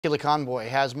Kayla Conboy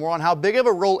has more on how big of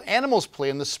a role animals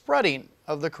play in the spreading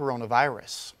of the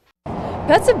coronavirus.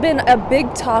 Pets have been a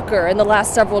big talker in the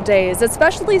last several days,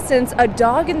 especially since a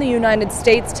dog in the United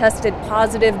States tested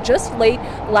positive just late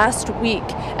last week.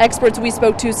 Experts we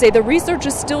spoke to say the research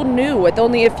is still new, with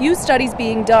only a few studies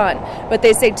being done. But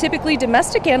they say typically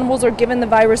domestic animals are given the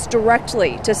virus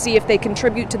directly to see if they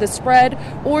contribute to the spread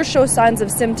or show signs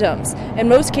of symptoms. In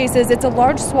most cases, it's a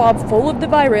large swab full of the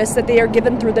virus that they are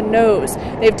given through the nose.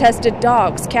 They've tested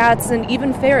dogs, cats, and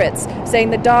even ferrets,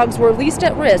 saying the dogs were least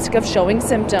at risk of showing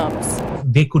symptoms.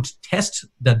 They could test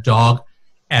the dog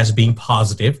as being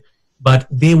positive, but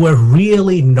they were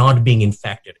really not being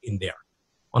infected in there.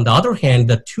 On the other hand,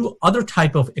 the two other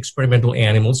type of experimental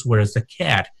animals, whereas the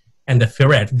cat and the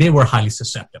ferret, they were highly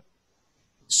susceptible.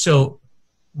 So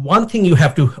one thing you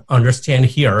have to understand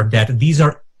here, that these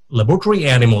are laboratory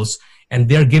animals and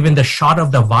they're given the shot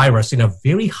of the virus in a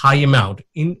very high amount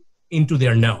into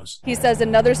their nose. He says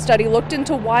another study looked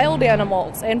into wild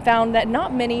animals and found that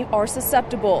not many are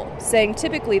susceptible, saying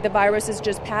typically the virus is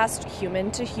just passed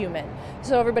human to human.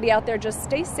 So everybody out there, just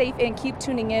stay safe and keep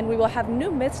tuning in. We will have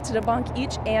new myths to debunk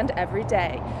each and every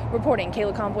day. Reporting,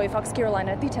 Kayla Conboy, Fox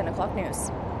Carolina, the 10 o'clock news.